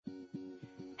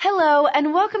Hello,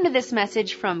 and welcome to this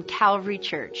message from Calvary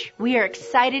Church. We are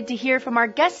excited to hear from our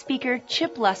guest speaker,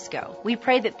 Chip Lusko. We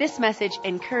pray that this message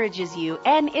encourages you,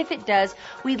 and if it does,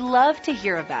 we'd love to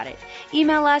hear about it.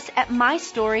 Email us at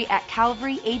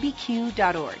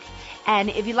mystory@calvaryabq.org. And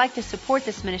if you'd like to support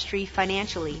this ministry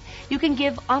financially, you can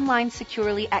give online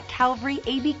securely at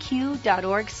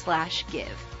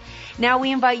calvaryabq.org/give. Now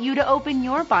we invite you to open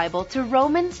your Bible to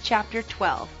Romans chapter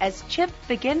 12 as Chip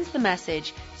begins the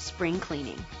message, Spring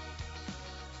Cleaning.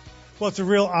 Well, it's a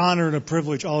real honor and a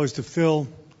privilege always to fill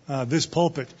this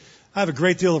pulpit. I have a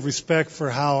great deal of respect for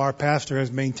how our pastor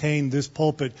has maintained this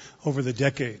pulpit over the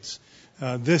decades.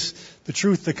 The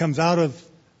truth that comes out of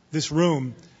this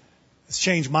room has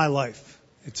changed my life.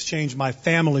 It's changed my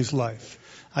family's life.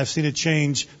 I've seen it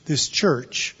change this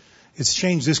church. It's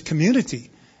changed this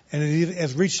community. And it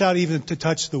has reached out even to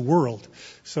touch the world.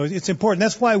 So it's important.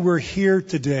 That's why we're here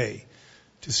today,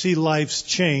 to see lives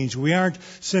change. We aren't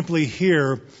simply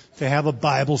here to have a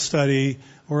Bible study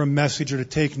or a message or to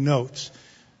take notes.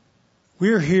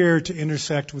 We're here to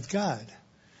intersect with God.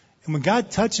 And when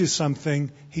God touches something,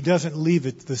 He doesn't leave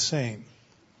it the same.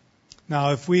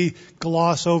 Now, if we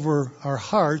gloss over our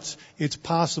hearts, it's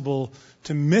possible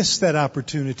to miss that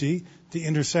opportunity, the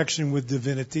intersection with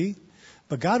divinity.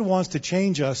 But God wants to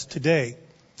change us today.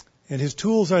 And His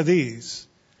tools are these: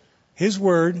 His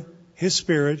Word, His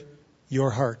Spirit, your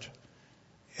heart.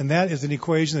 And that is an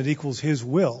equation that equals His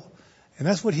will. And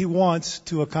that's what He wants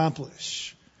to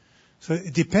accomplish. So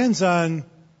it depends on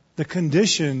the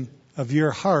condition of your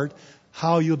heart,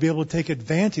 how you'll be able to take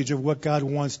advantage of what God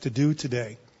wants to do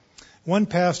today. One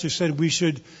pastor said we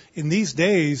should, in these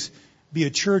days, be a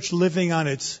church living on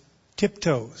its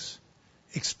tiptoes,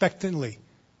 expectantly.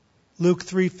 Luke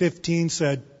 3:15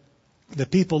 said, the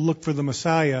people look for the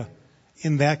Messiah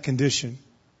in that condition.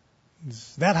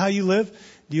 Is that how you live?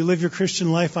 Do you live your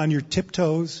Christian life on your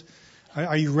tiptoes?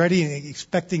 Are you ready and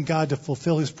expecting God to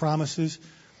fulfill His promises?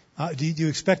 Do you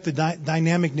expect the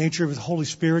dynamic nature of the Holy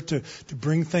Spirit to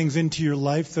bring things into your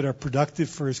life that are productive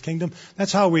for His kingdom?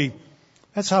 That's how we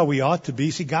ought to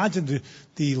be. See, God's in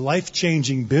the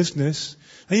life-changing business.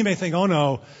 Now you may think, oh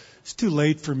no, it's too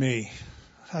late for me.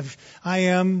 I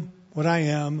am what I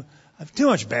am. I have too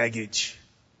much baggage,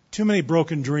 too many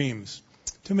broken dreams,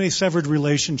 too many severed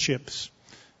relationships,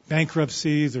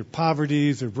 bankruptcies or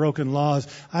poverties or broken laws.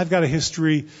 I've got a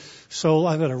history,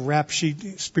 I've got a rap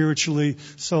sheet spiritually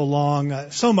so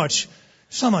long, so much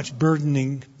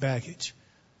burdening baggage.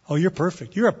 Oh, you're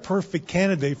perfect. You're a perfect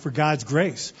candidate for God's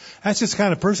grace. That's just the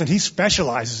kind of person He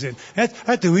specializes in.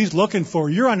 That's who He's looking for.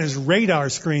 You're on His radar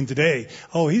screen today.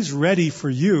 Oh, He's ready for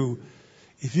you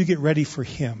if you get ready for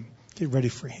Him. Get ready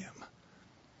for Him.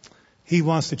 He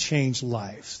wants to change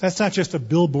lives. That's not just a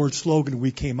billboard slogan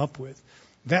we came up with.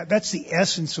 That's the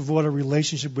essence of what a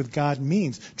relationship with God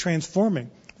means,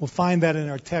 transforming. We'll find that in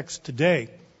our text today.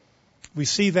 We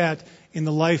see that in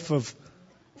the life of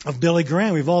Billy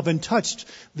Graham. We've all been touched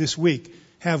this week,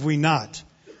 have we not?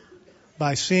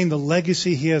 By seeing the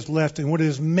legacy he has left and what it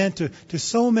has meant to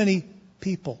so many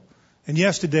people. And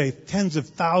yesterday, tens of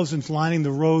thousands lining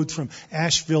the roads from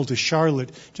Asheville to Charlotte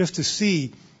just to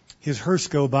see his hearse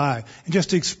go by and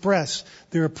just to express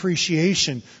their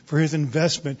appreciation for his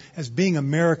investment as being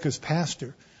America's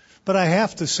pastor. But I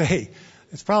have to say,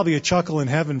 it's probably a chuckle in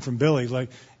heaven from Billy, like,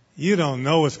 you don't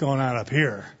know what's going on up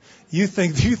here. You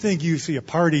think you see a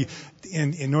party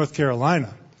in North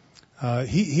Carolina.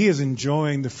 He is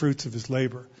enjoying the fruits of his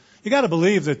labor. You got to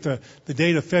believe that the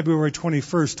date of February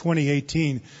 21st,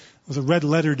 2018 was a red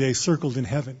letter day circled in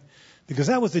heaven, because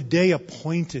that was the day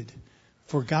appointed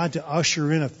for God to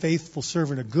usher in a faithful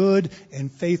servant, a good and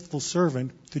faithful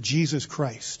servant to Jesus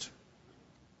Christ.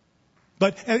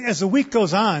 But as the week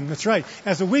goes on, that's right,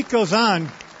 as the week goes on,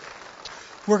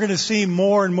 we're going to see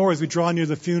more and more as we draw near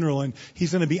the funeral, and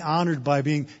he's going to be honored by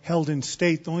being held in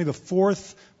state. Only the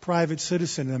fourth private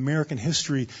citizen in American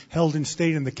history held in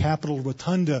state in the Capitol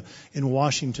Rotunda in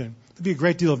Washington. There'll be a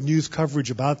great deal of news coverage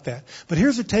about that. But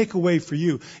here's a takeaway for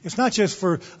you. It's not just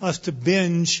for us to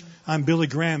binge on Billy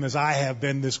Graham as I have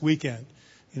been this weekend.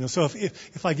 So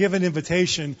if I give an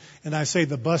invitation and I say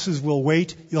the buses will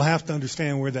wait, you'll have to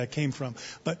understand where that came from.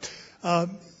 But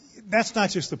that's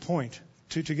not just the point,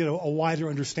 to get a wider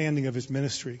understanding of his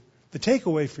ministry. The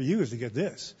takeaway for you is to get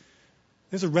this.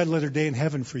 There's a red letter day in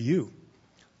heaven for you.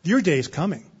 Your day is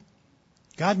coming.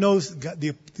 God knows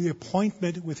the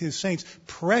appointment with His saints.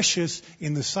 Precious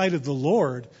in the sight of the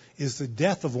Lord is the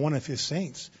death of one of His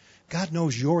saints. God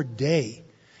knows your day.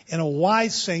 And a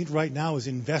wise saint right now is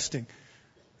investing.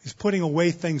 He's putting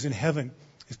away things in heaven.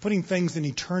 is putting things in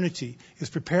eternity, is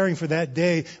preparing for that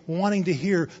day, wanting to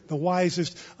hear the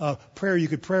wisest prayer you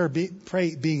could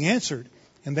pray being answered.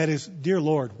 And that is, dear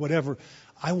Lord, whatever,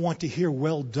 I want to hear,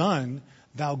 well done,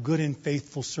 thou good and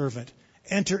faithful servant.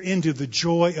 Enter into the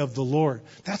joy of the Lord.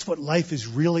 That's what life is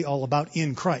really all about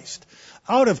in Christ.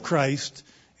 Out of Christ,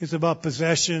 it's about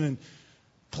possession and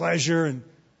pleasure and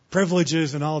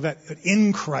privileges and all of that. But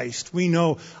in Christ, we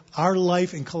know our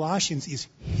life in Colossians is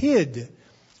hid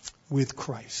with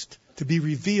Christ to be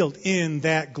revealed in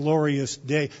that glorious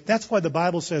day. That's why the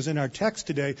Bible says in our text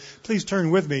today, please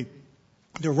turn with me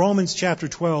to Romans chapter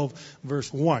 12,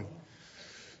 verse 1.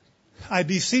 I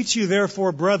beseech you,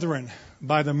 therefore, brethren,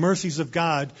 by the mercies of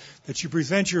God, that you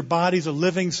present your bodies a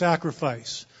living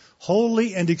sacrifice,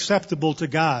 holy and acceptable to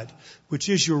God, which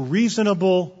is your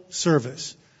reasonable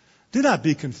service. Do not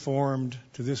be conformed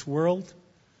to this world,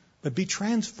 but be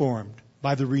transformed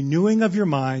by the renewing of your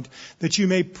mind, that you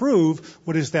may prove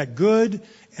what is that good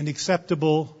and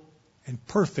acceptable and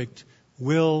perfect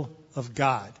will of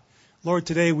God. Lord,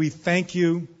 today we thank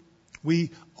you.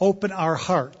 We open our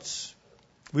hearts.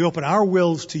 We open our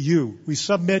wills to you. We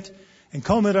submit and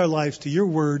commit our lives to your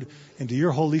word and to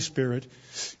your Holy Spirit.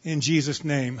 In Jesus'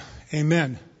 name,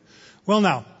 amen. Well,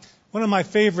 now, one of my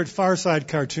favorite Far Side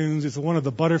cartoons is the one of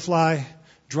the butterfly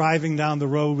driving down the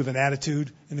road with an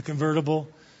attitude in the convertible.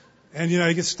 And,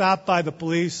 he gets stopped by the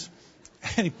police,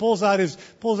 and he pulls out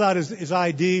his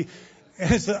ID,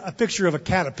 and it's a picture of a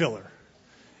caterpillar.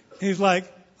 And he's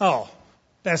like, oh,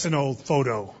 that's an old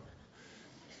photo.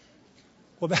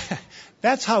 Well,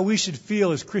 that's how we should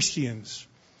feel as Christians.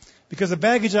 Because the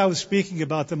baggage I was speaking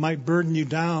about that might burden you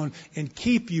down and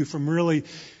keep you from really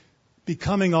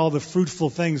becoming all the fruitful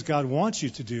things God wants you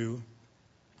to do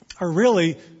are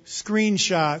really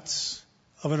screenshots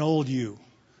of an old you.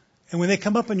 And when they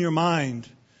come up in your mind,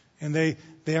 and they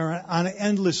are on an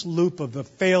endless loop of the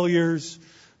failures,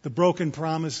 the broken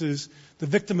promises, the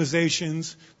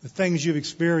victimizations, the things you've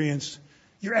experienced,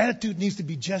 your attitude needs to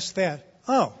be just that.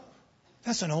 Oh,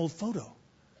 that's an old photo.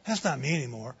 That's not me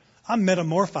anymore. I'm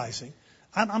metamorphizing.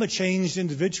 I'm a changed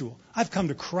individual. I've come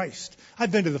to Christ.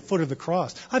 I've been to the foot of the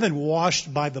cross. I've been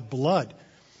washed by the blood.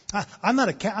 I'm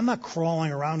not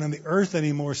crawling around on the earth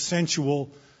anymore, sensual.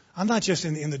 I'm not just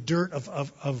in the dirt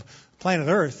of planet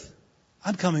Earth.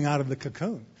 I'm coming out of the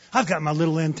cocoon. I've got my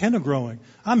little antenna growing.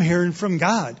 I'm hearing from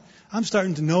God. I'm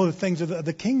starting to know the things of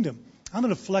the kingdom. I'm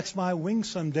going to flex my wings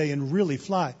someday and really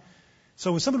fly.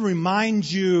 So when someone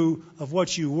reminds you of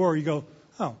what you were, you go,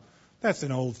 oh, that's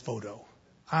an old photo.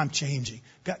 I'm changing.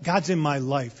 God's in my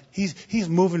life. He's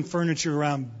moving furniture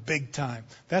around big time.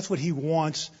 That's what he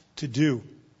wants to do.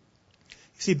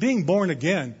 You see, being born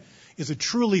again is a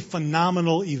truly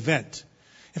phenomenal event.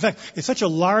 In fact, it's such a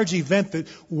large event that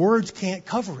words can't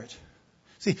cover it.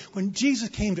 See, when Jesus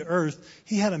came to earth,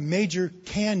 he had a major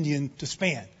canyon to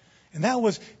span. And that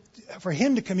was, for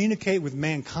him to communicate with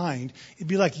mankind, it'd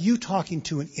be like you talking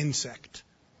to an insect.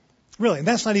 Really, and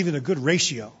that's not even a good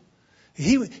ratio.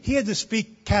 He had to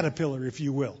speak caterpillar, if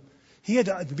you will. He had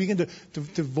to begin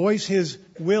to voice his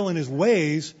will and his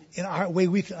ways in our way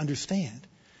we could understand.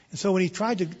 And so when he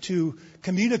tried to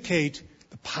communicate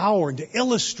the power and to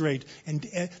illustrate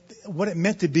and what it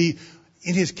meant to be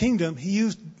in his kingdom, he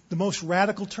used the most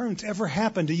radical terms ever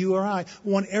happened to you or I,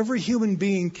 one every human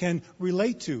being can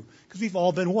relate to. Because we've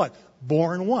all been what?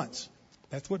 Born once.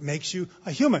 That's what makes you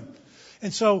a human.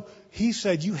 And so he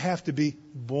said you have to be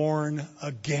born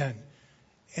again.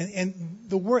 And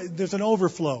the word, there's an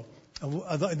overflow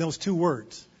of those two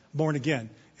words, born again.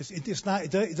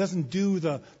 It doesn't do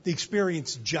the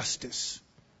experience justice,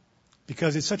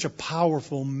 because it's such a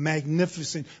powerful,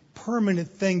 magnificent,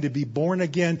 permanent thing to be born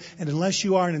again. And unless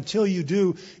you are, and until you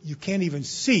do, you can't even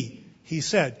see, he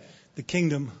said, the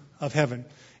kingdom of heaven.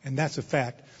 And that's a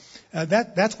fact.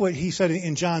 That's what he said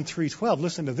in John 3:12.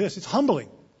 Listen to this. It's humbling.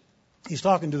 He's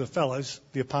talking to the fellas,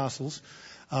 the apostles.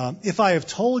 If I have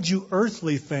told you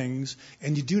earthly things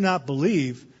and you do not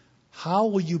believe, how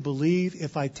will you believe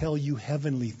if I tell you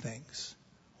heavenly things?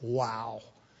 Wow.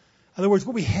 In other words,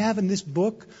 what we have in this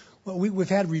book, what we've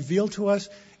had revealed to us,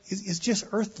 is just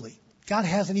earthly. God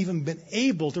hasn't even been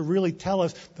able to really tell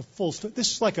us the full story.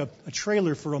 This is like a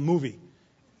trailer for a movie.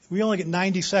 We only get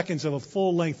 90 seconds of a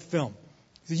full-length film.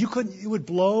 It would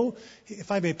blow,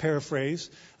 if I may paraphrase,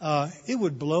 it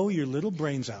would blow your little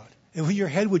brains out. And your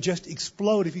head would just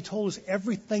explode if he told us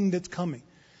everything that's coming.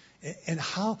 And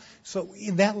so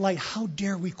in that light, how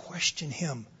dare we question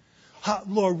him?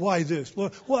 Lord, why this?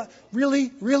 Lord, what?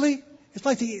 Really? Really? It's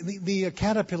like the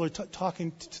caterpillar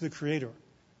talking to the Creator.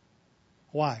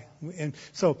 Why? And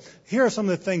so here are some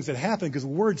of the things that happen, because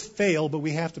words fail, but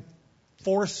we have to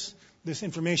force this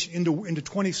information into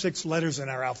 26 letters in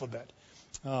our alphabet.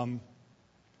 When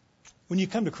you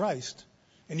come to Christ,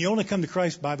 and you only come to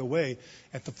Christ, by the way,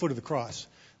 at the foot of the cross,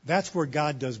 that's where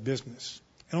God does business.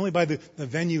 And only by the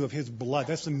venue of his blood.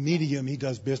 That's the medium he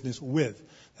does business with.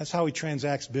 That's how he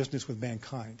transacts business with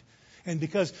mankind. And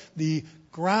because the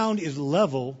ground is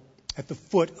level at the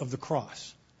foot of the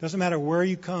cross. Doesn't matter where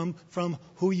you come from,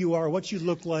 who you are, what you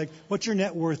look like, what your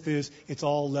net worth is, it's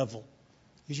all level.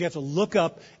 Because you have to look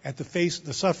up at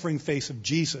the suffering face of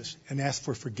Jesus and ask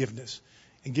for forgiveness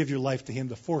and give your life to him,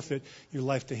 to forfeit your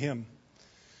life to him.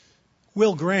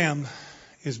 Will Graham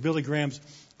is Billy Graham's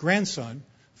grandson,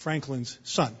 Franklin's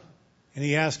son. And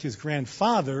he asked his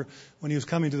grandfather, when he was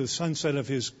coming to the sunset of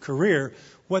his career,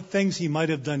 what things he might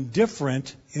have done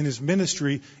different in his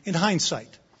ministry in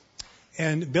hindsight.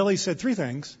 And Billy said 3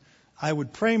 things. I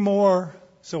would pray more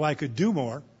so I could do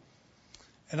more.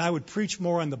 And I would preach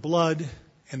more on the blood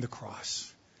and the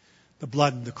cross. The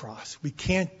blood and the cross. We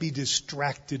can't be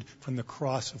distracted from the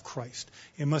cross of Christ.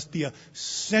 It must be a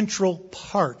central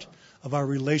part of our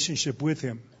relationship with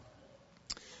him.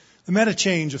 The meta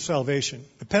change of salvation.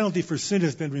 The penalty for sin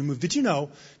has been removed. Did you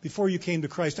know, before you came to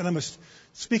Christ, and I'm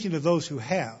speaking to those who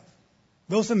have,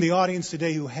 those in the audience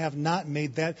today who have not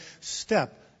made that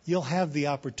step, you'll have the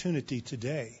opportunity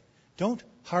today. Don't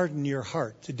harden your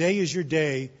heart. Today is your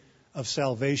day of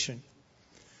salvation.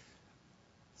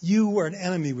 You were an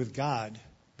enemy with God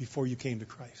before you came to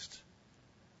Christ.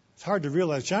 It's hard to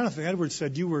realize. Jonathan Edwards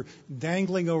said you were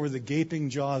dangling over the gaping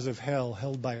jaws of hell,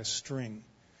 held by a string.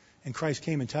 And Christ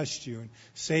came and touched you and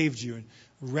saved you and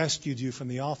rescued you from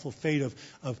the awful fate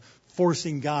of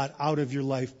forcing God out of your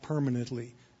life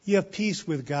permanently. You have peace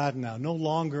with God now, no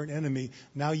longer an enemy.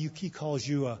 Now he calls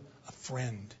you a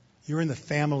friend. You're in the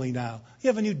family now. You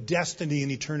have a new destiny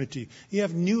in eternity. You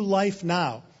have new life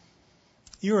now.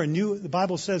 The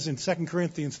Bible says in 2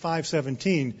 Corinthians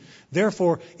 5:17,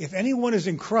 therefore, if anyone is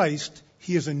in Christ,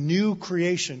 he is a new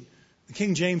creation. The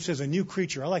King James says a new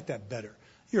creature. I like that better.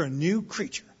 You're a new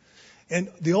creature. And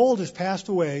the old has passed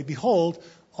away. Behold,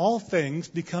 all things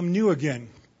become new again.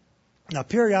 Now,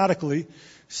 periodically,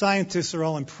 scientists are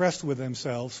all impressed with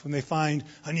themselves when they find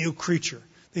a new creature.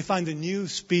 They find a new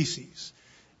species.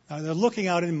 They're looking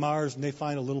out in Mars and they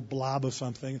find a little blob of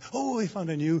something. Oh, they found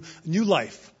a new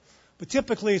life. But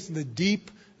typically it's in the deep,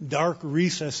 dark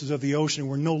recesses of the ocean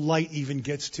where no light even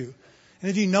gets to. And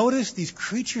if you notice, these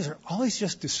creatures are always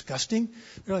just disgusting.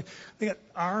 They got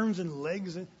arms and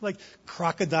legs, like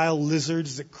crocodile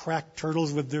lizards that crack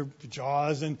turtles with their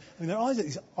jaws. And they're always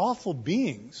these awful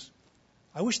beings.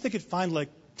 I wish they could find like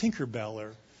Tinkerbell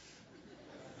or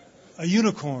a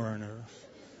unicorn or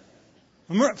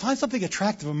find something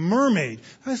attractive, a mermaid.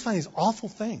 I always find these awful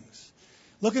things.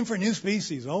 Looking for new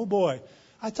species. Oh boy.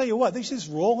 I tell you what, they should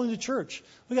just roll into church.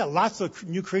 We got lots of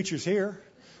new creatures here.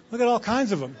 We got all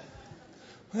kinds of them.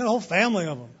 We got a whole family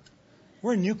of them.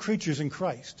 We're new creatures in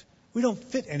Christ. We don't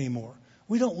fit anymore.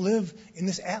 We don't live in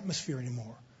this atmosphere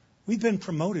anymore. We've been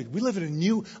promoted. We live in a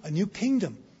new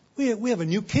kingdom. We have a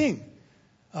new king.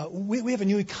 We have a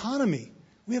new economy.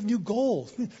 We have new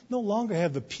goals. We no longer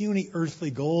have the puny earthly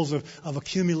goals of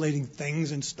accumulating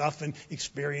things and stuff and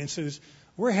experiences.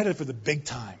 We're headed for the big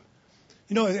time.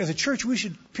 You know, as a church, we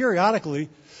should periodically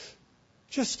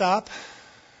just stop,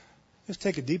 just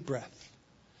take a deep breath.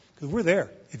 Because we're there.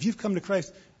 If you've come to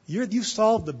Christ, you've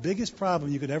solved the biggest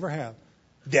problem you could ever have.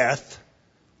 Death.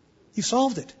 You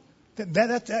solved it.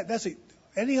 That's it.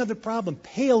 Any other problem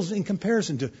pales in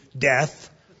comparison to death.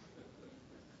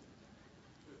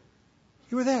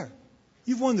 You were there.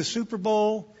 You've won the Super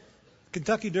Bowl,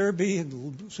 Kentucky Derby,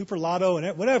 and Super Lotto,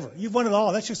 and whatever. You've won it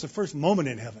all. That's just the first moment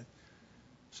in heaven.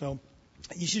 So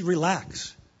you should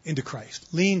relax into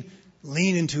Christ. Lean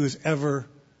into his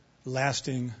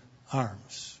everlasting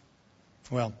arms.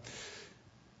 Well,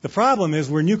 the problem is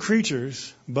we're new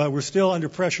creatures, but we're still under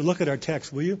pressure. Look at our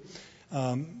text, will you?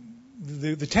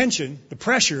 The tension, the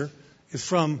pressure is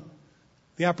from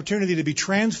the opportunity to be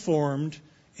transformed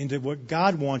into what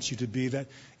God wants you to be.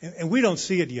 And we don't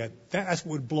see it yet. That's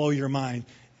what would blow your mind.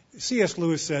 C.S.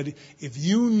 Lewis said, if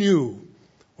you knew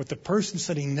what the person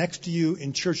sitting next to you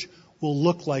in church will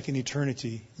look like in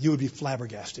eternity, you would be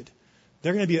flabbergasted.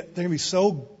 They're going to be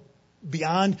so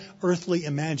beyond earthly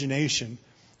imagination.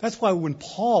 That's why when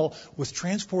Paul was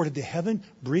transported to heaven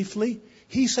briefly,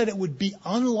 he said it would be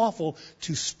unlawful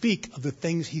to speak of the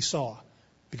things he saw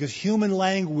because human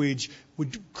language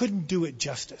couldn't do it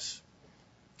justice.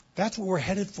 That's what we're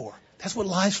headed for. That's what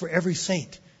lies for every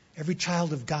saint, every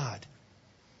child of God.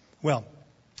 Well,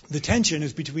 the tension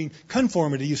is between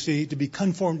conformity, you see, to be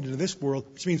conformed into this world,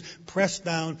 which means pressed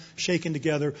down, shaken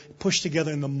together, pushed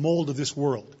together in the mold of this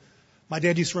world. My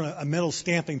dad used to run a metal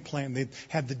stamping plant. They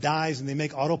had the dies and they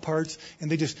make auto parts, and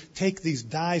they just take these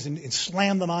dies and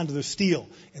slam them onto the steel,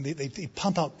 and they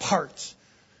pump out parts.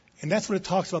 And that's what it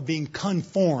talks about, being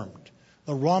conformed.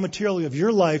 The raw material of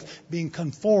your life being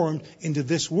conformed into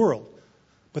this world.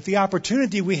 But the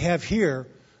opportunity we have here,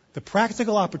 the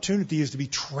practical opportunity, is to be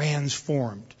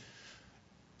transformed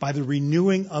by the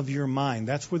renewing of your mind.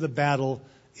 That's where the battle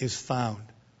is found.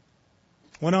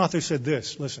 One author said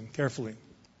this, listen carefully.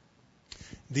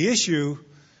 The issue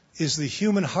is the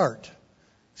human heart,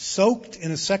 soaked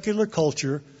in a secular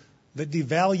culture that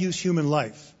devalues human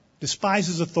life,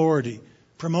 despises authority,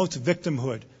 promotes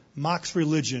victimhood, mocks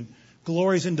religion,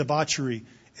 glories in debauchery,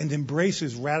 and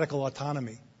embraces radical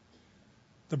autonomy.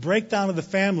 The breakdown of the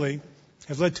family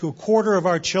has led to a quarter of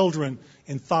our children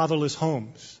in fatherless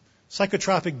homes.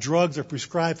 Psychotropic drugs are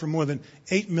prescribed for more than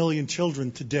 8 million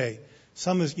children today,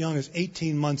 some as young as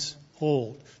 18 months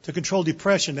old, to control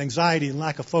depression, anxiety, and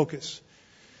lack of focus.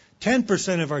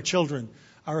 10% of our children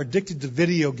are addicted to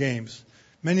video games,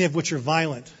 many of which are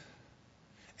violent.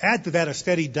 Add to that a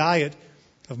steady diet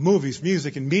of movies,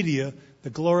 music, and media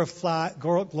that glorify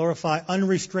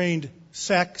unrestrained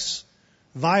sex,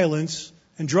 violence,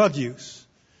 and drug use.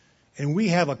 And we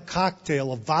have a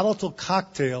cocktail, a volatile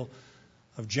cocktail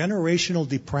of generational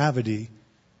depravity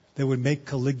that would make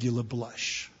Caligula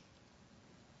blush.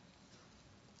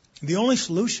 The only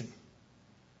solution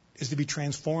is to be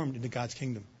transformed into God's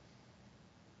kingdom.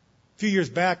 A few years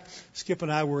back, Skip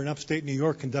and I were in upstate New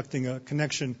York conducting a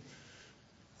connection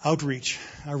outreach.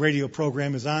 Our radio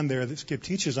program is on there that Skip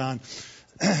teaches on.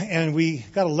 And we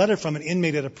got a letter from an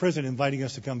inmate at a prison inviting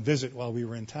us to come visit while we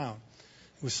were in town.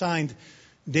 It was signed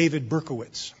David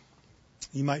Berkowitz.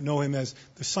 You might know him as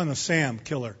the Son of Sam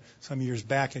killer. Some years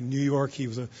back in New York, he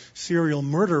was a serial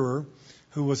murderer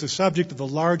who was the subject of the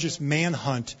largest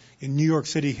manhunt in New York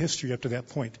City history up to that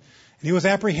point. And he was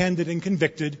apprehended and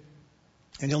convicted,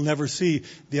 and he'll never see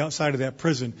the outside of that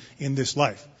prison in this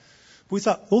life. We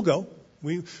thought, we'll go.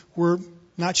 We were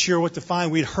not sure what to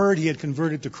find. We'd heard he had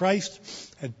converted to Christ,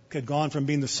 had gone from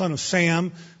being the son of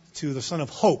Sam to the son of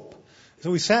Hope.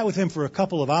 So we sat with him for a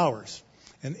couple of hours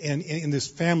in this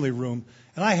family room.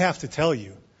 And I have to tell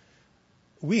you,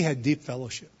 we had deep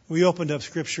fellowship. We opened up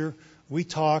Scripture. We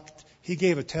talked. He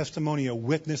gave a testimony, a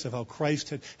witness of how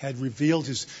Christ had revealed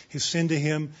his sin to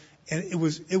him. And it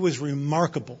was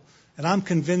remarkable. And I'm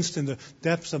convinced in the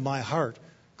depths of my heart,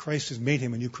 Christ has made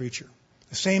him a new creature.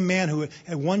 The same man who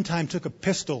at one time took a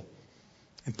pistol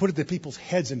and put it to people's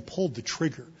heads and pulled the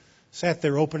trigger, sat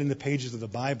there opening the pages of the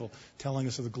Bible, telling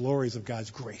us of the glories of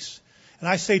God's grace. And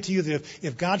I say to you that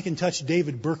if God can touch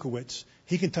David Berkowitz,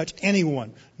 he can touch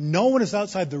anyone. No one is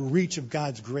outside the reach of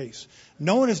God's grace.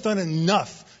 No one has done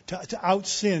enough to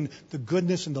out-sin the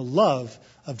goodness and the love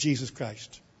of Jesus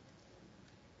Christ.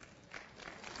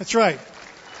 That's right.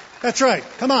 That's right.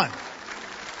 Come on.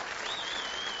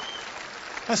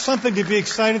 That's something to be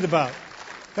excited about.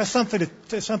 That's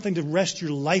something to rest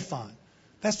your life on.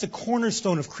 That's the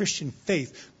cornerstone of Christian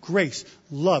faith, grace,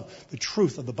 love, the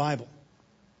truth of the Bible.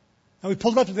 Now, we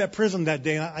pulled up to that prison that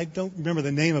day, and I don't remember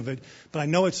the name of it, but I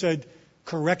know it said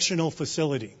correctional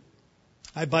facility.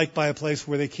 I biked by a place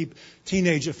where they keep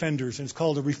teenage offenders, and it's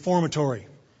called a reformatory.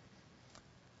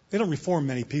 They don't reform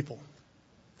many people.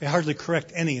 They hardly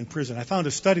correct any in prison. I found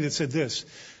a study that said this: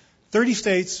 30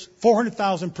 states,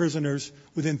 400,000 prisoners,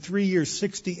 within 3 years,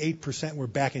 68% were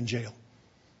back in jail.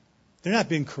 They're not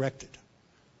being corrected.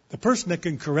 The person that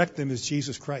can correct them is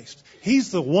Jesus Christ. He's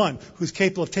the one who's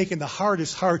capable of taking the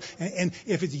hardest heart, and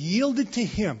if it's yielded to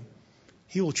Him,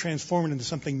 He will transform it into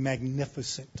something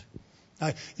magnificent.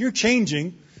 Now, you're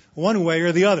changing one way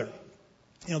or the other.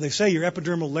 You know, they say your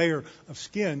epidermal layer of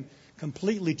skin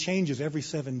completely changes every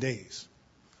 7 days.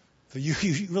 So you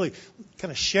really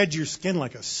kind of shed your skin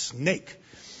like a snake,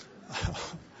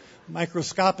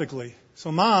 microscopically.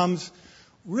 So moms,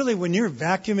 really when you're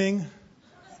vacuuming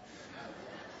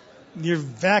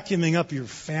up your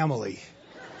family.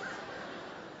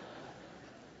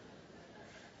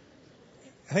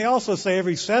 They also say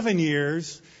every 7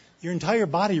 years, your entire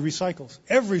body recycles.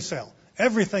 Every cell,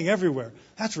 everything, everywhere.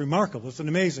 That's remarkable. It's an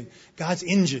amazing God's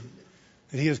engine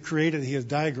that He has created, He has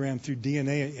diagrammed through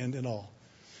DNA and all.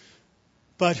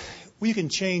 But we can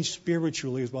change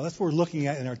spiritually as well. That's what we're looking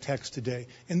at in our text today.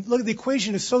 And look, the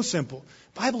equation is so simple.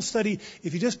 Bible study,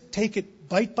 if you just take it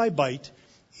bite by bite,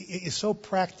 is so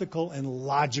practical and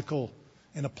logical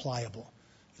and applicable.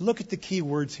 You look at the key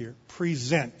words here.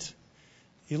 Present.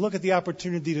 You look at the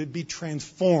opportunity to be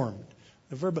transformed.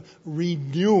 The verb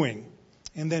renewing.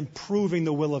 And then proving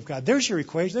the will of God. There's your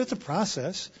equation. That's a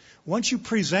process. Once you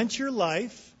present your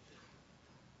life,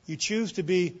 you choose to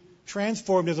be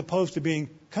transformed as opposed to being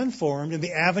conformed. And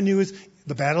the avenue is,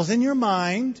 the battle's in your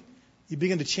mind. You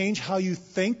begin to change how you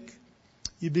think.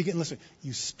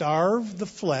 You starve the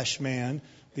flesh man,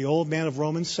 the old man of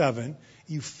Romans 7.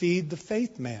 You feed the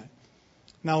faith man.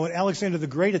 Now, when Alexander the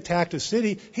Great attacked a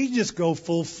city, he'd just go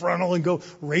full frontal and go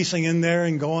racing in there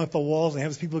and go up the walls and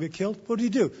have his people get killed. What did he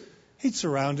do? He'd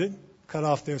surround it, cut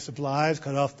off their supplies,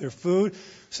 cut off their food,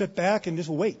 sit back and just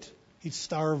wait. He'd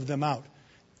starve them out.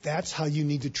 That's how you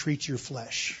need to treat your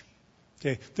flesh.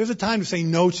 Okay, there's a time to say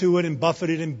no to it and buffet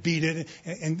it and beat it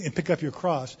and pick up your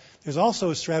cross. There's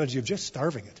also a strategy of just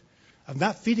starving it, of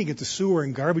not feeding it the sewer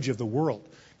and garbage of the world,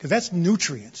 because that's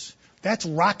nutrients. That's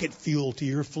rocket fuel to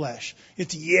your flesh.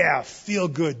 It's, feel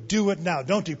good. Do it now.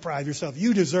 Don't deprive yourself.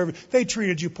 You deserve it. They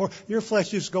treated you poor. Your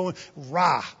flesh is going,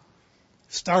 rah.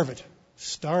 Starve it.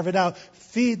 Starve it out.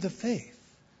 Feed the faith.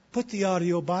 Put the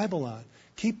audio Bible on.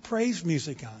 Keep praise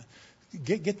music on.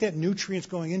 Get that nutrients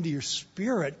going into your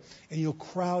spirit, and you'll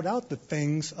crowd out the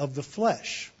things of the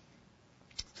flesh.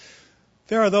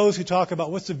 There are those who talk about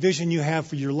what's the vision you have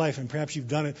for your life, and perhaps you've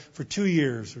done it for 2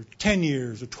 years or 10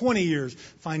 years or 20 years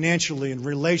financially and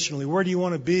relationally. Where do you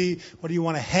want to be? What do you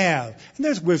want to have? And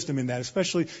there's wisdom in that,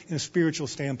 especially in a spiritual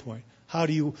standpoint. How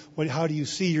do you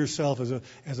see yourself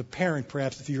as a parent,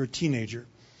 perhaps, if you're a teenager?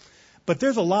 But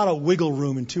there's a lot of wiggle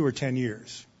room in 2 or 10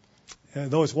 years.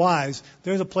 Though it's wise,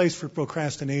 there's a place for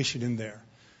procrastination in there.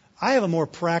 I have a more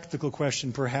practical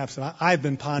question, perhaps, that I've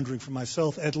been pondering for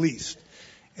myself at least.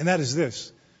 And that is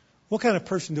this. What kind of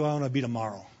person do I want to be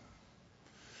tomorrow?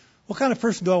 What kind of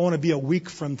person do I want to be a week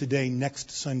from today,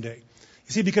 next Sunday?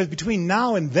 You see, because between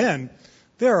now and then,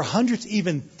 there are hundreds,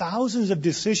 even thousands of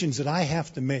decisions that I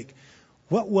have to make.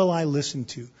 What will I listen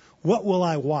to? What will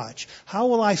I watch? How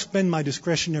will I spend my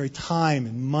discretionary time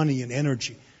and money and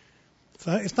energy?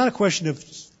 It's not a question of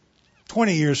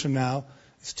 20 years from now.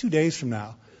 It's 2 days from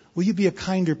now. Will you be a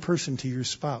kinder person to your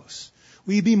spouse?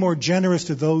 Will you be more generous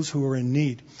to those who are in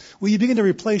need? Will you begin to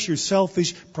replace your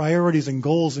selfish priorities and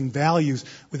goals and values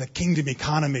with a kingdom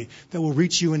economy that will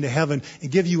reach you into heaven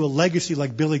and give you a legacy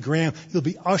like Billy Graham? You'll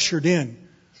be ushered in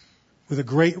with a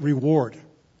great reward.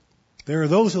 There are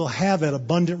those who will have that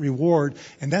abundant reward,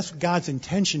 and that's God's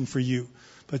intention for you.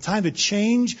 But the time to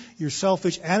change your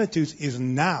selfish attitudes is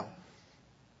now.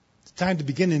 The time to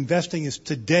begin investing is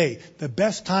today. The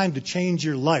best time to change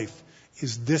your life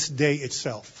is this day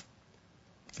itself.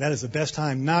 That is the best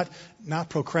time, not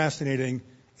procrastinating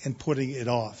and putting it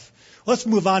off. Let's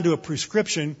move on to a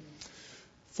prescription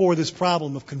for this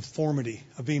problem of conformity,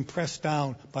 of being pressed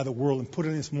down by the world and put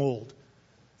in its mold.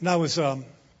 And I was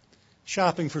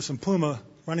shopping for some Puma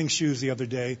running shoes the other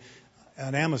day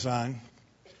on Amazon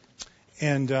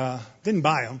and didn't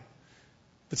buy them.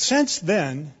 But since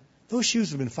then, those shoes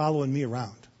have been following me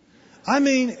around. I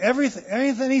mean,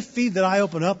 any feed that I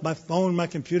open up, my phone, my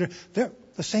computer, they're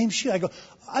the same shoe. I go,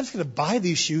 I'm just going to buy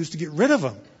these shoes to get rid of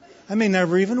them. I may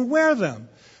never even wear them.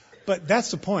 But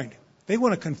that's the point. They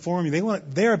want to conform you.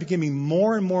 They are becoming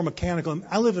more and more mechanical.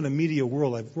 I live in a media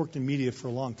world. I've worked in media for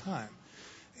a long time.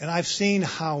 And I've seen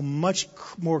how much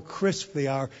more crisp they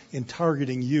are in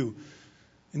targeting you.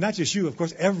 And not just you, of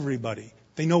course, everybody.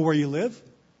 They know where you live.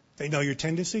 They know your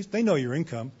tendencies. They know your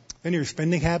income. They know your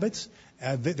spending habits.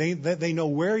 They know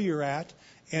where you're at.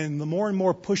 And the more and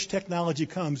more push technology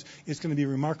comes, it's going to be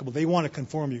remarkable. They want to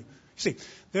conform you. See,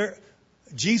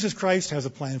 Jesus Christ has a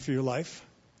plan for your life.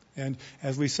 And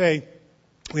as we say,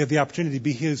 we have the opportunity to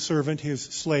be His servant, His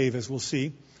slave, as we'll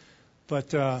see.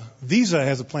 But Visa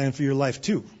has a plan for your life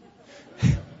too.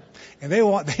 And they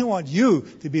want you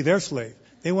to be their slave.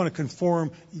 They want to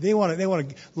conform. They want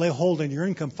to lay hold on your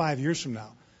income 5 years from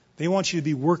now. They want you to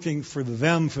be working for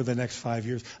them for the next 5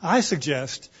 years. I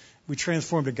suggest we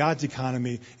transform to God's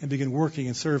economy and begin working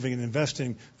and serving and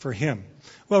investing for Him.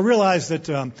 Well, realize that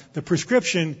the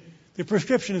prescription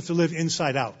is to live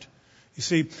inside out. You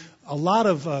see, a lot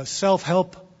of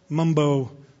self-help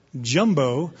mumbo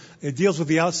jumbo, it deals with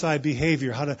the outside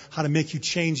behavior, how to make you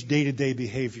change day-to-day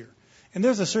behavior. And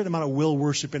there's a certain amount of will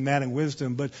worship in that and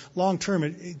wisdom, but long term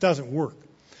it doesn't work.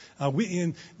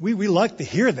 We like to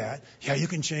hear that. Yeah, you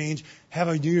can change. Have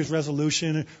a New Year's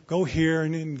resolution. Go here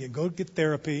and go get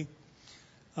therapy.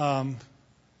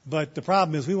 But the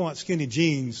problem is we want skinny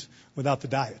jeans without the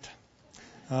diet.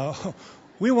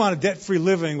 We want a debt-free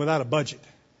living without a budget.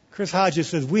 Chris Hodges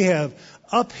says we have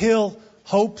uphill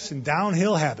hopes and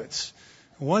downhill habits.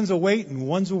 One's a weight and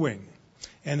one's a wing.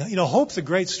 And, hope's a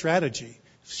great strategy.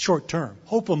 Short term.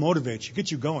 Hope will motivate you, get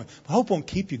you going. But hope won't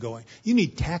keep you going. You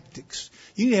need tactics.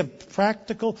 You need to have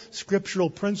practical scriptural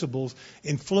principles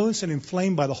influenced and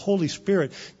inflamed by the Holy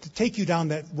Spirit to take you down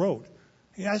that road.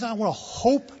 I want to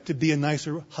hope to be a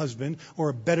nicer husband or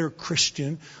a better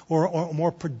Christian or a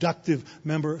more productive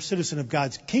citizen of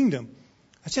God's kingdom.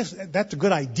 That's a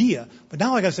good idea. But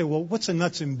now I got to say, well, what's the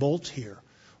nuts and bolts here?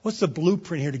 What's the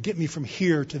blueprint here to get me from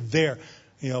here to there?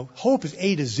 Hope is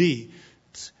A to Z.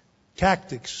 It's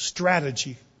tactics,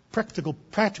 strategy,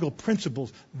 practical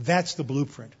principles. That's the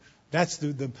blueprint. That's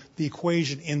the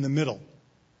equation in the middle.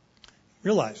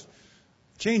 Realize,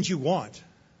 change you want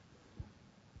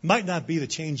might not be the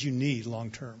change you need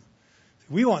long term.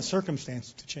 We want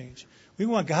circumstances to change. We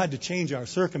want God to change our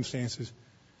circumstances.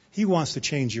 He wants to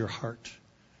change your heart.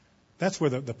 That's where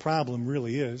the problem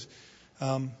really is.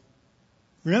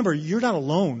 Remember, you're not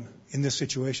alone in this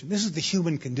situation. This is the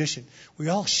human condition. We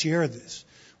all share this.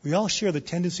 We all share the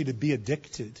tendency to be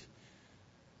addicted.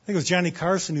 I think it was Johnny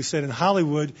Carson who said in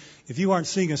Hollywood, if you aren't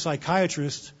seeing a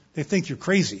psychiatrist, they think you're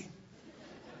crazy.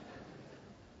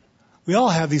 We all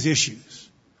have these issues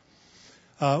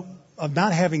of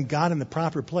not having God in the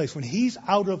proper place. When He's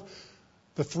out of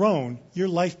the throne, your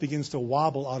life begins to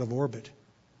wobble out of orbit.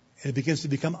 And it begins to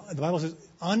become, the Bible says,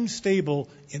 unstable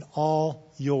in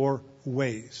all your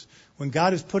ways. When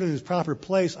God is put in His proper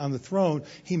place on the throne,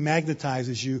 He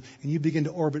magnetizes you and you begin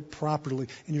to orbit properly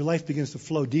and your life begins to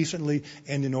flow decently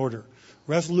and in order.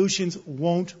 Resolutions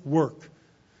won't work.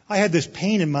 I had this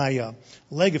pain in my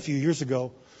leg a few years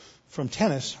ago from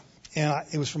tennis, and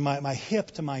it was from my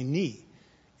hip to my knee.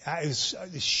 It was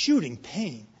shooting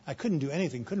pain. I couldn't do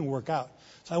anything, couldn't work out.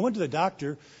 So I went to the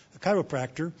doctor, a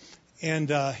chiropractor,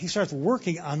 and he starts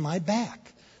working on my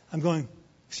back. I'm going,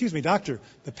 excuse me, doctor,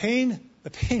 the pain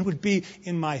would be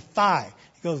in my thigh.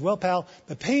 He goes, well, pal,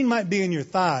 the pain might be in your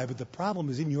thigh, but the problem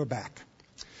is in your back.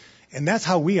 And that's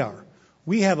how we are.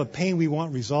 We have a pain we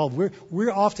want resolved.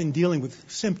 We're often dealing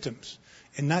with symptoms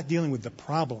and not dealing with the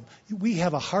problem. We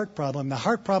have a heart problem. The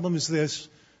heart problem is this: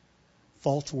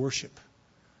 false worship.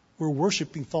 We're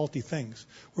worshiping faulty things.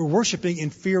 We're worshiping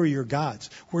inferior gods.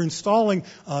 We're installing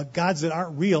gods that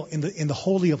aren't real in the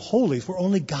Holy of Holies, where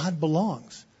only God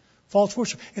belongs. False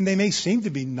worship. And they may seem to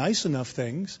be nice enough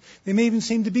things. They may even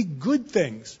seem to be good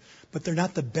things. But they're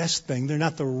not the best thing. They're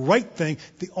not the right thing.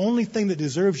 The only thing that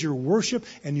deserves your worship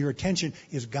and your attention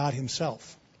is God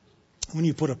Himself. When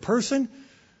you put a person,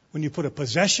 when you put a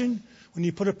possession, when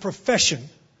you put a profession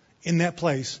in that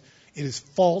place, it is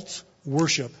false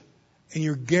worship. And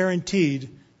you're guaranteed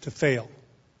to fail.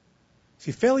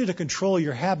 See, failure to control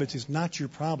your habits is not your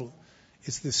problem.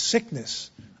 It's the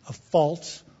sickness of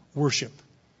false worship.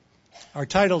 Our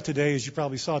title today, as you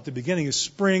probably saw at the beginning, is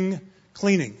Spring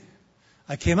Cleaning.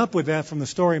 I came up with that from the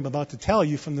story I'm about to tell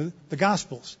you from the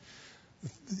Gospels.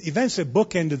 The events that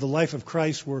bookended the life of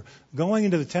Christ were going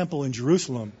into the temple in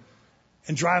Jerusalem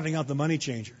and driving out the money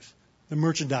changers, the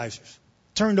merchandisers,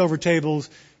 turned over tables,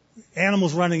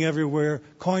 animals running everywhere,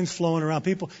 coins flowing around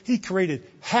people. He created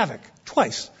havoc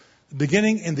twice, the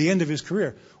beginning and the end of His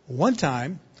career. One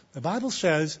time, the Bible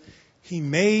says, He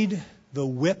made the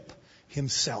whip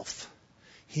Himself.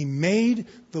 He made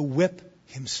the whip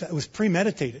Himself. It was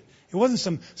premeditated. It wasn't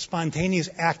some spontaneous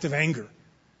act of anger.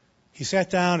 He sat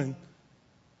down and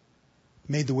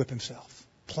made the whip Himself,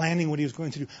 planning what He was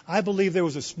going to do. I believe there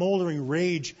was a smoldering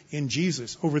rage in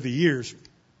Jesus over the years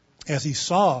as He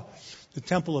saw the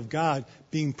temple of God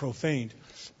being profaned,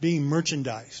 being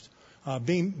merchandised,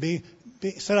 being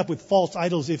set up with false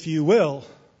idols, if you will,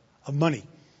 of money.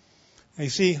 And you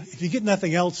see, if you get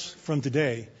nothing else from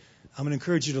today, I'm going to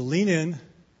encourage you to lean in,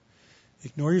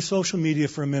 ignore your social media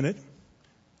for a minute,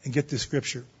 and get this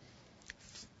scripture.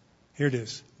 Here it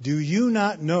is. Do you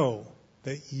not know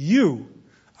that you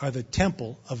are the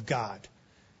temple of God,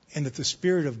 and that the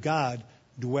Spirit of God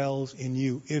dwells in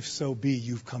you, if so be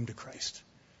you've come to Christ?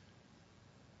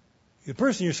 The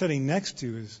person you're sitting next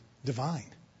to is divine,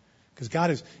 because God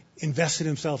has invested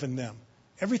Himself in them.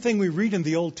 Everything we read in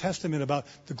the Old Testament about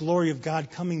the glory of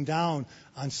God coming down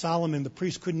on Solomon, the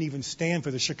priest couldn't even stand for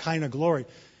the Shekinah glory.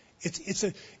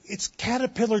 It's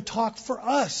caterpillar talk for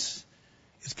us.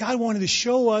 It's God wanted to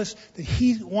show us that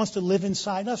He wants to live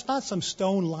inside us, not some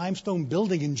limestone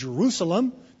building in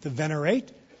Jerusalem to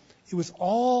venerate. It was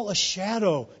all a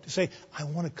shadow to say, I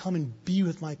want to come and be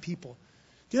with my people.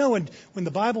 You know, when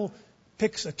the Bible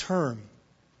picks a term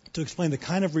to explain the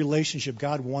kind of relationship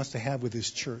God wants to have with His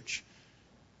church,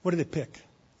 what did it pick?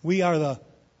 We are the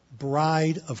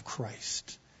bride of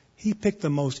Christ. He picked the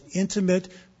most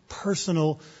intimate,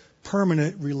 personal,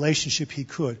 permanent relationship He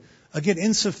could. Again,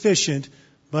 insufficient,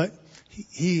 but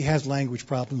He has language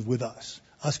problems with us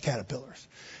caterpillars.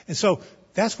 And so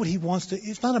that's what He wants to.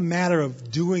 It's not a matter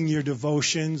of doing your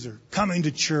devotions or coming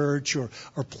to church or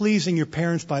pleasing your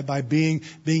parents by being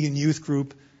in youth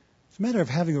group. It's a matter of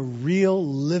having a real,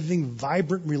 living,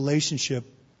 vibrant relationship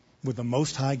with the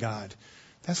Most High God.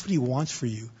 That's what He wants for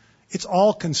you. It's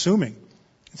all consuming.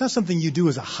 It's not something you do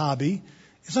as a hobby.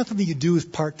 It's not something you do as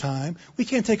part-time. We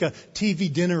can't take a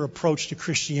TV dinner approach to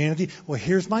Christianity. Well,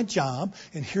 here's my job,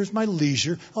 and here's my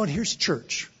leisure. Oh, and here's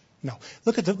church. No.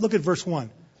 Look at verse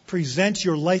 1. Present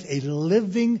your life a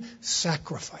living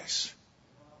sacrifice.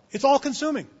 It's all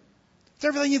consuming. It's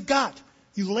everything you've got.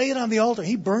 You lay it on the altar.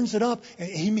 He burns it up, and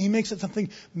he makes it something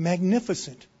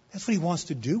magnificent. That's what He wants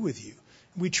to do with you.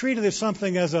 We treat it as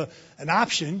something as an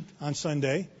option on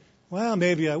Sunday. Well,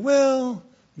 maybe I will.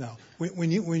 No.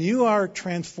 When you are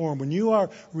transformed, when you are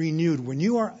renewed, when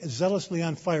you are zealously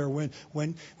on fire,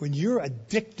 when you're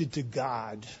addicted to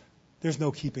God, there's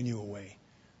no keeping you away.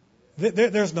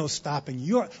 There's no stopping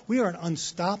you. We are an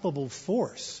unstoppable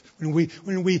force when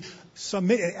we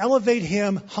submit, elevate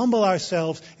Him, humble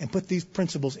ourselves, and put these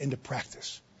principles into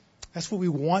practice. That's what we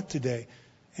want today.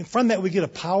 And from that, we get a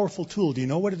powerful tool. Do you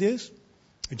know what it is?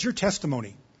 It's your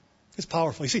testimony. It's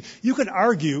powerful. You see, you can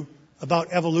argue about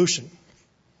evolution.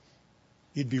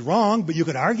 You'd be wrong, but you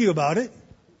could argue about it.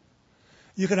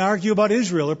 You can argue about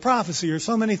Israel or prophecy or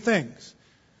so many things.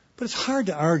 But it's hard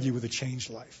to argue with a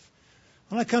changed life.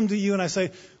 When I come to you and I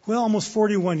say, well, almost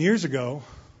 41 years ago,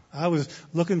 I was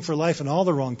looking for life in all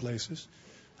the wrong places.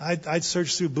 I'd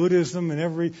searched through Buddhism and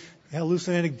every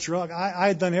hallucinogenic drug.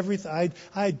 I'd done everything.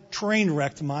 I'd train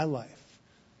wrecked my life.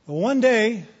 But one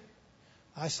day,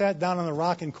 I sat down on the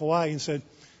rock in Kauai and said,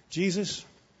 Jesus,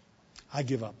 I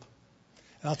give up.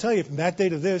 And I'll tell you, from that day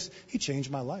to this, He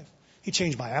changed my life. He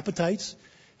changed my appetites.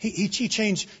 He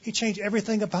changed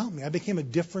everything about me. I became a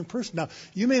different person. Now,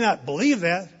 you may not believe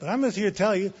that, but I'm just here to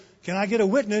tell you, can I get a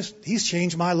witness? He's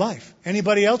changed my life.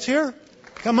 Anybody else here?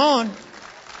 Come on.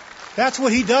 That's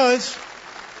what He does.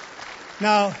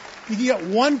 Now, you get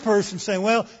one person saying,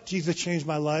 well, Jesus changed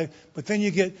my life, but then you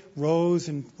get rows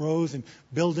and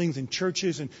buildings and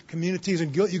churches and communities,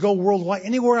 and you go worldwide.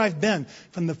 Anywhere I've been,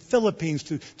 from the Philippines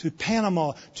to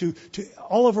Panama to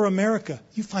all over America,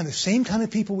 you find the same kind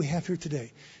of people we have here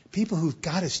today. People who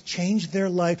God has changed their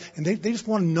life, and they just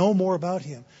want to know more about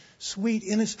Him. Sweet,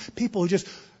 innocent people who just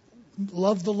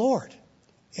love the Lord.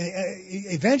 And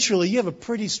eventually, you have a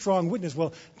pretty strong witness.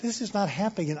 Well, this is not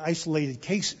happening in isolated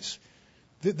cases.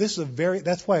 This is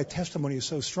that's why a testimony is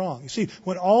so strong. You see,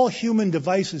 when all human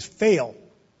devices fail,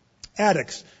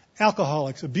 addicts,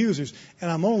 alcoholics, abusers,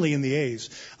 and I'm only in the A's,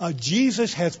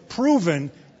 Jesus has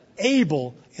proven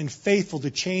able and faithful to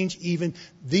change even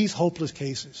these hopeless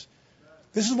cases.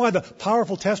 This is why the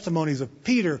powerful testimonies of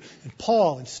Peter and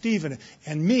Paul and Stephen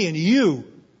and me and you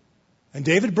and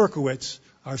David Berkowitz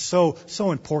are so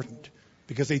important,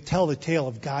 because they tell the tale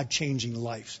of God changing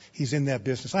lives. He's in that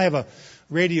business. I have a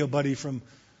radio buddy from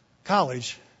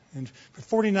college, and for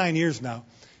 49 years now,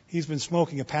 he's been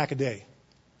smoking a pack a day.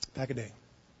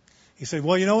 He said,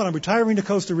 well, you know what? I'm retiring to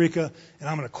Costa Rica, and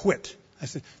I'm going to quit. I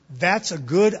said, that's a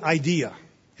good idea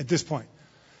at this point.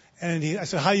 And I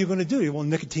said, how are you going to do it? Well,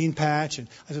 nicotine patch. And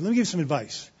I said, let me give you some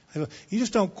advice. I said, you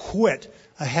just don't quit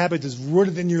a habit that's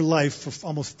rooted in your life for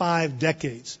almost 5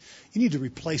 decades. You need to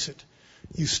replace it.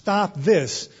 You stop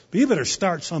this, but you better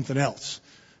start something else,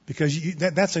 because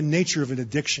that's the nature of an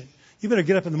addiction. You better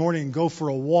get up in the morning and go for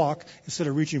a walk instead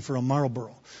of reaching for a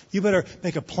Marlboro. You better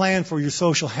make a plan for your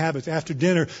social habits. After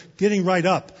dinner, getting right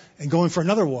up and going for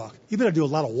another walk. You better do a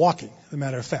lot of walking, as a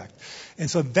matter of fact. And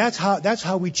so that's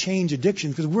how we change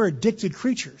addiction, because we're addicted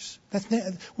creatures.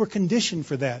 We're conditioned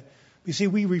for that. You see,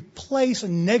 we replace a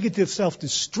negative,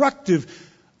 self-destructive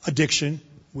addiction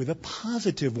with a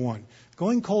positive one.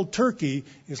 Going cold turkey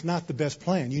is not the best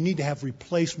plan. You need to have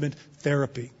replacement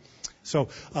therapy. So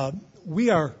we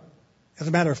are, as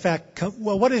a matter of fact,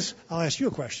 I'll ask you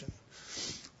a question.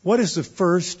 What is the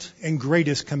first and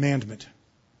greatest commandment?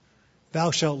 Thou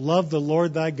shalt love the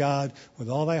Lord thy God with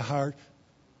all thy heart.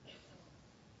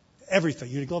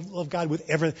 Everything. You love God with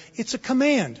everything. It's a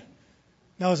command.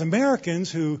 Now, as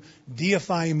Americans who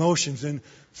deify emotions and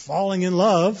falling in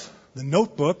love, the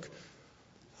Notebook,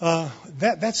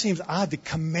 that seems odd to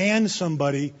command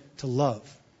somebody to love.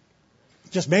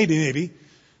 Just maybe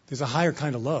there's a higher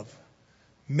kind of love.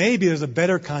 Maybe there's a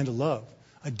better kind of love,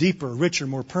 a deeper, richer,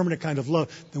 more permanent kind of love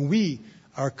than we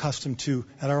are accustomed to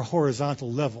at our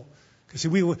horizontal level. Because see,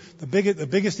 the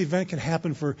biggest event can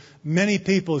happen for many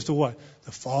people is to what?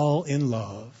 To fall in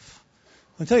love.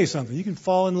 I'll tell you something. You can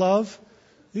fall in love.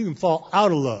 You can fall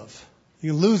out of love.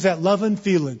 You can lose that loving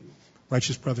feeling.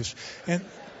 Righteous brothers. And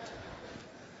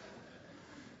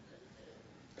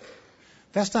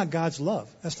that's not God's love.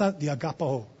 That's not the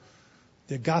agape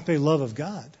love of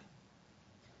God.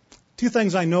 2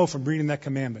 things I know from reading that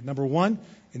commandment. Number 1,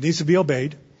 it needs to be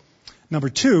obeyed. Number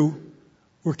two,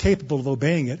 we're capable of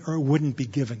obeying it or it wouldn't be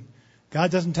given. God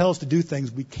doesn't tell us to do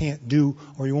things we can't do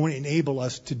or He won't enable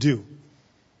us to do.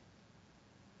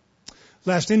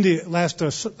 Last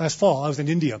fall, I was in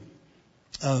India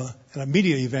at a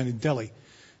media event in Delhi.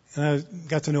 And I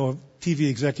got to know a TV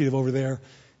executive over there.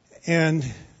 And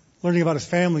learning about his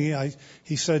family,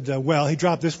 he said, he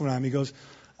dropped this one on me. He goes,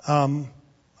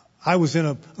 I was in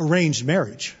an arranged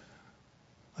marriage.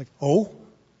 Like, oh?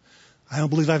 I don't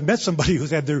believe I've met somebody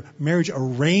who's had their marriage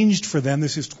arranged for them.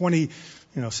 This is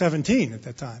 2017 at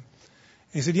that time.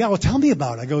 And he said, yeah, well, tell me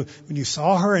about it. I go, when you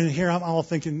saw her, and here I'm all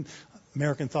thinking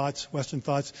American thoughts, Western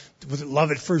thoughts. Was it love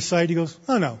at first sight? He goes,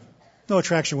 oh, no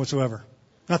attraction whatsoever.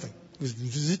 Nothing. It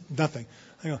was nothing.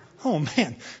 I go, oh,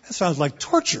 man, that sounds like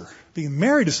torture, being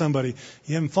married to somebody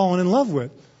you haven't fallen in love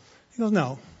with. He goes,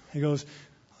 no. He goes,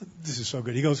 this is so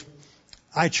good. He goes,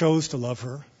 I chose to love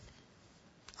her.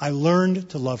 I learned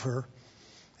to love her.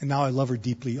 And now I love her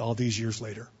deeply all these years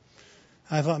later.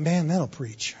 I thought, man, that'll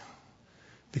preach.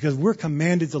 Because we're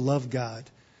commanded to love God.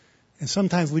 And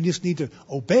sometimes we just need to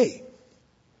obey.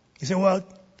 You say, well,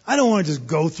 I don't want to just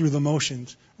go through the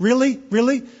motions. Really?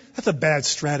 Really? That's a bad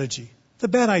strategy. It's a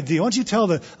bad idea. Why don't you tell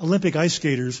the Olympic ice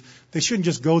skaters they shouldn't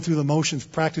just go through the motions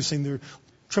practicing their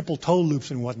triple toe loops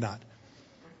and whatnot.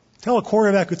 Tell a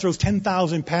quarterback who throws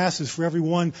 10,000 passes for every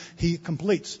one he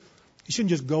completes. He shouldn't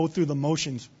just go through the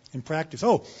motions in practice.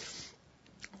 Oh,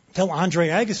 tell Andre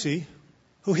Agassi,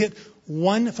 who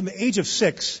from the age of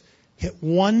 6, hit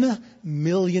 1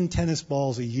 million tennis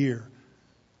balls a year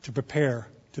to prepare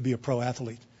to be a pro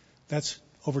athlete. That's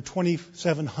over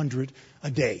 2,700 a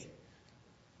day.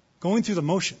 Going through the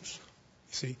motions,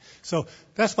 you see. So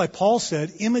that's why Paul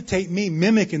said, imitate me,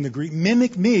 mimic in the Greek,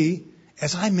 mimic me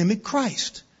as I mimic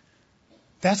Christ.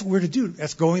 That's what we're to do.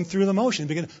 That's going through the motion.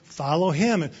 Begin to follow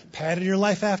Him and pattern your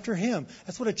life after Him.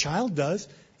 That's what a child does.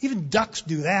 Even ducks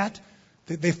do that.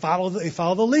 They follow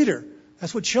the leader.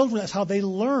 That's what children, that's how they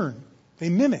learn. They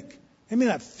mimic. They may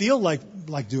not feel like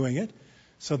doing it.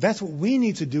 So that's what we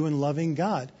need to do in loving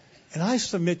God. And I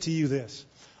submit to you this.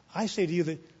 I say to you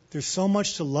that there's so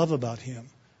much to love about Him.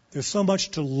 There's so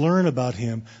much to learn about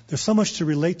Him. There's so much to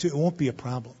relate to. It won't be a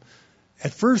problem.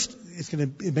 At first,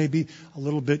 it may be a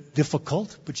little bit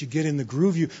difficult, but you get in the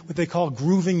groove. What they call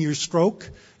grooving your stroke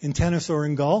in tennis or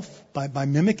in golf by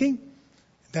mimicking.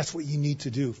 That's what you need to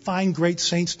do. Find great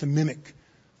saints to mimic.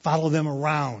 Follow them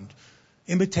around.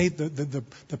 Imitate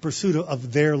the pursuit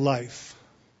of their life.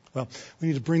 Well, we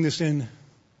need to bring this in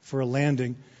for a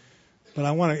landing, but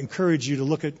I want to encourage you to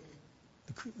look at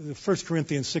 1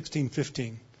 Corinthians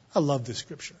 16:15. I love this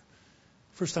scripture.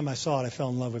 First time I saw it, I fell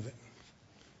in love with it.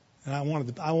 And I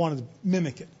wanted to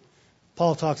mimic it.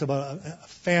 Paul talks about a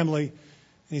family, and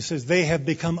he says, they have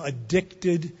become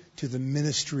addicted to the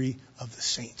ministry of the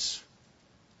saints.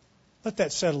 Let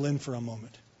that settle in for a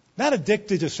moment. Not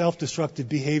addicted to self-destructive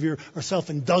behavior or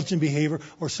self-indulgent behavior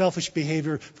or selfish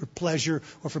behavior for pleasure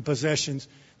or for possessions.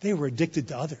 They were addicted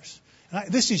to others.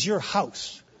 This is your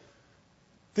house.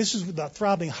 This is the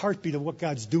throbbing heartbeat of what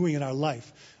God's doing in our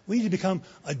life. We need to become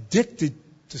addicted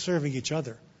to serving each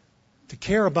other, to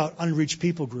care about unreached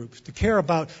people groups, to care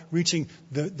about reaching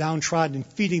the downtrodden and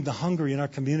feeding the hungry in our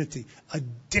community.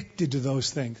 Addicted to those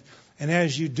things. And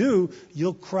as you do,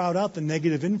 you'll crowd out the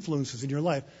negative influences in your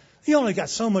life. You only got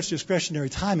so much discretionary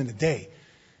time in the day.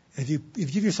 If you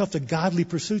give yourself to godly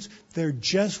pursuits, there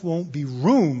just won't be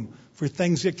room for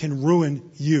things that can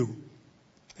ruin you.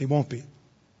 They won't be.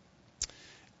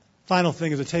 Final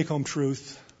thing is a take-home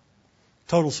truth.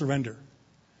 Total surrender.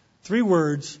 3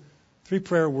 words, 3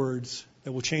 prayer words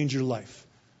that will change your life.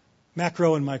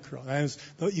 Macro and micro.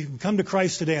 You can come to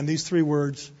Christ today on these 3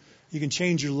 words. You can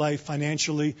change your life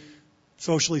financially,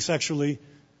 socially, sexually,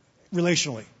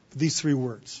 relationally. These 3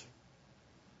 words.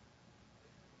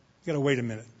 You got to wait a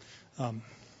minute.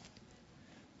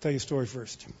 Tell you a story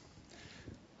first.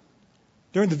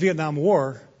 During the Vietnam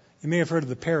War, you may have heard of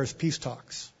the Paris peace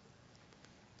talks.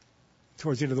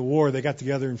 Towards the end of the war, they got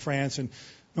together in France, and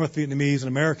North Vietnamese and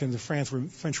Americans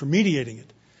and French were mediating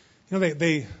it. You know,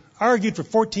 they argued for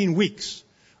 14 weeks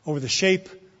over the shape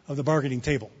of the bargaining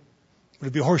table. Would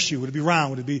it be a horseshoe? Would it be round?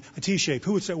 Would it be a T-shape?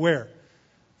 Who would sit where?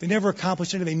 They never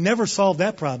accomplished anything. They never solved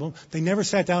that problem. They never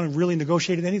sat down and really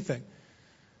negotiated anything.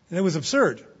 And it was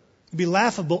absurd. It would be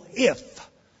laughable if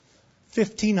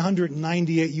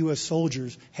 1,598 U.S.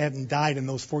 soldiers hadn't died in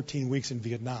those 14 weeks in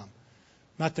Vietnam.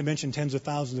 Not to mention tens of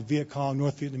thousands of Viet Cong,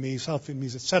 North Vietnamese, South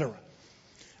Vietnamese, etc.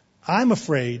 I'm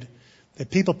afraid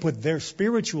that people put their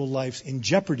spiritual lives in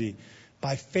jeopardy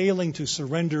by failing to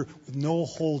surrender with no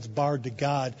holds barred to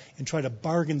God and try to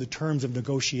bargain the terms of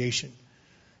negotiation.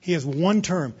 He has one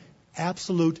term,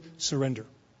 absolute surrender.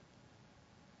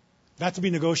 Not to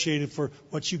be negotiated for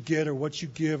what you get or what you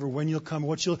give or when you'll come.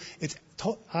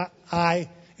 And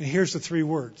here's the three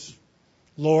words.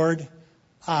 Lord,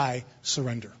 I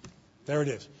surrender. There it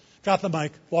is. Drop the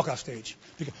mic, walk off stage.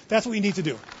 That's what you need to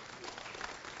do.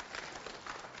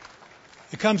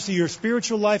 It comes to your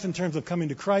spiritual life in terms of coming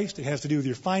to Christ. It has to do with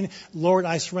your finance. Lord,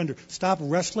 I surrender. Stop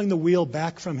wrestling the wheel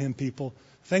back from Him, people.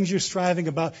 Things you're striving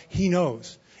about, He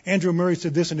knows. Andrew Murray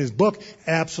said this in his book,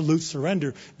 Absolute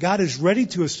Surrender. God is ready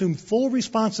to assume full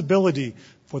responsibility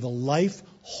for the life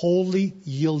wholly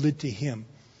yielded to Him.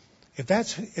 If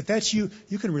that's you,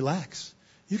 you can relax.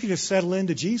 You can just settle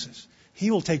into Jesus. He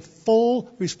will take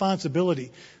full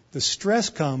responsibility. The stress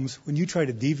comes when you try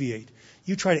to deviate.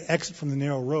 You try to exit from the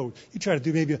narrow road. You try to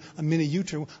do maybe a mini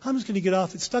U-turn. I'm just going to get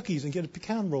off at Stuckey's and get a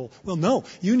pecan roll. Well, no.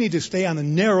 You need to stay on the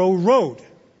narrow road.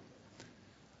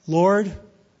 Lord,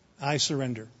 I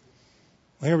surrender.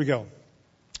 Well, here we go.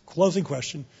 Closing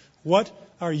question. What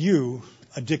are you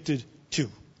addicted to?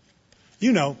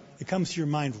 You know, it comes to your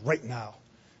mind right now.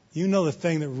 You know the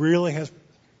thing that really has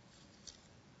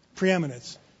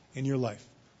preeminence in your life.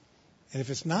 And if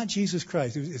it's not Jesus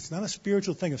Christ, it's not a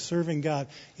spiritual thing of serving God,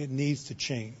 it needs to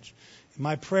change. And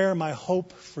my prayer, my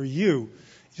hope for you,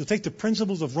 you'll take the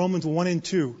principles of Romans 1 and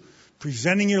 2,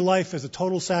 presenting your life as a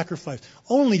total sacrifice,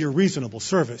 only your reasonable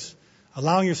service,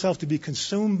 allowing yourself to be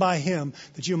consumed by Him,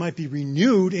 that you might be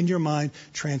renewed in your mind,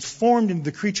 transformed into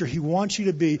the creature He wants you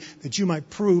to be, that you might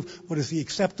prove what is the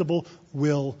acceptable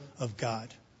will of God.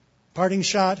 Parting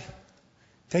shot,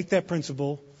 take that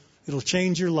principle. It'll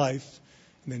change your life,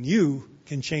 and then you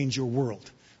can change your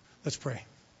world. Let's pray.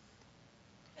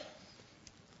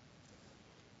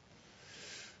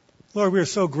 Lord, we are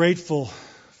so grateful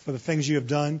for the things you have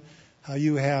done, how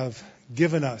you have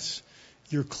given us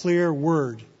your clear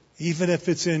word. Even if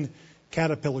it's in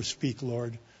caterpillar speak,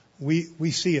 Lord,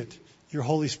 we see it. Your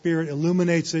Holy Spirit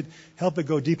illuminates it. Help it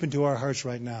go deep into our hearts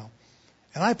right now.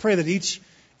 And I pray that each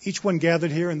one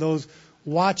gathered here and those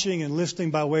watching and listening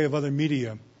by way of other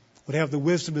media would have the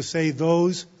wisdom to say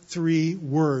those three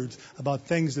words about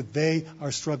things that they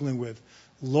are struggling with.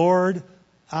 Lord,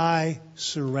 I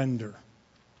surrender.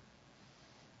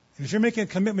 And if you're making a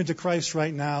commitment to Christ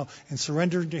right now and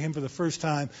surrendering to Him for the first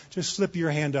time, just slip your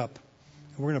hand up.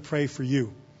 And we're going to pray for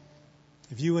you.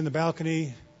 If you in the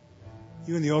balcony,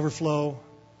 you in the overflow,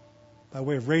 by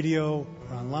way of radio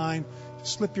or online,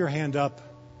 just slip your hand up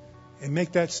and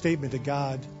make that statement to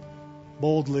God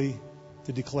boldly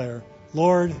to declare,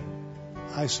 Lord,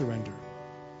 I surrender.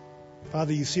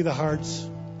 Father, you see the hearts,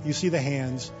 you see the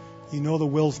hands, you know the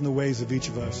wills and the ways of each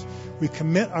of us. We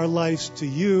commit our lives to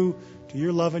you, to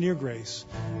your love and your grace.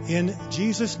 In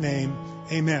Jesus' name,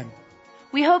 amen.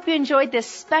 We hope you enjoyed this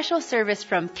special service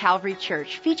from Calvary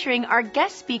Church featuring our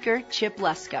guest speaker, Chip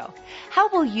Lusko. How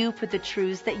will you put the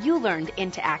truths that you learned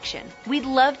into action? We'd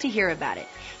love to hear about it.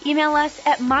 Email us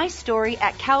at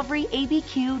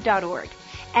mystory@calvaryabq.org.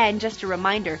 And just a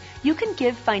reminder, you can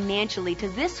give financially to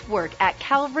this work at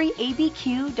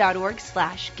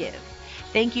calvaryabq.org/give.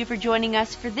 Thank you for joining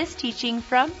us for this teaching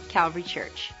from Calvary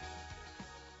Church.